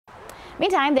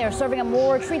Meantime, they're serving up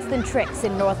more treats than tricks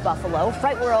in North Buffalo.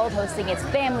 Frightworld hosting its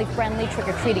family-friendly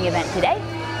trick-or-treating event today.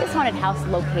 This haunted house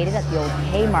located at the old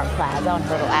Kmart Plaza on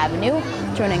Hurdle Avenue,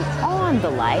 turning on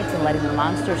the lights and letting the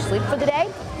monsters sleep for the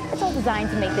day. It's all designed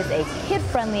to make this a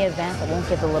kid-friendly event that won't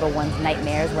give the little ones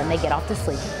nightmares when they get off to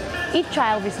sleep. Each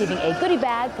child receiving a goodie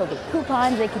bag filled with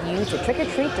coupons they could use to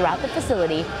trick-or-treat throughout the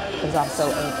facility. There's also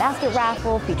a basket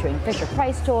raffle featuring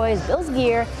Fisher-Price toys, Bills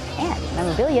gear, and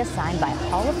memorabilia signed by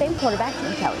Hall of Fame quarterback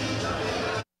Jim Kelly.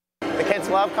 The kids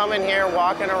love coming here,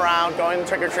 walking around, going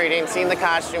trick-or-treating, seeing the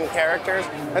costume characters.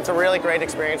 It's a really great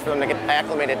experience for them to get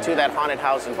acclimated to that haunted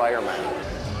house environment.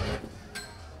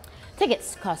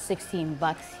 Tickets cost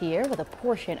 $16 here, with a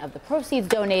portion of the proceeds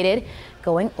donated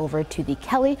going over to the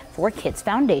Kelly for Kids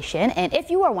Foundation. And if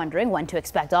you are wondering when to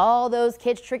expect all those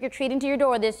kids trick-or-treating to your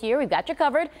door this year, we've got you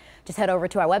covered. Just head over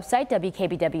to our website,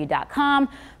 WKBW.com,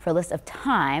 for a list of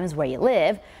times where you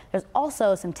live. There's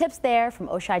also some tips there from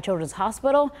Oshai Children's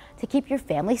Hospital to keep your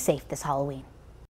family safe this Halloween.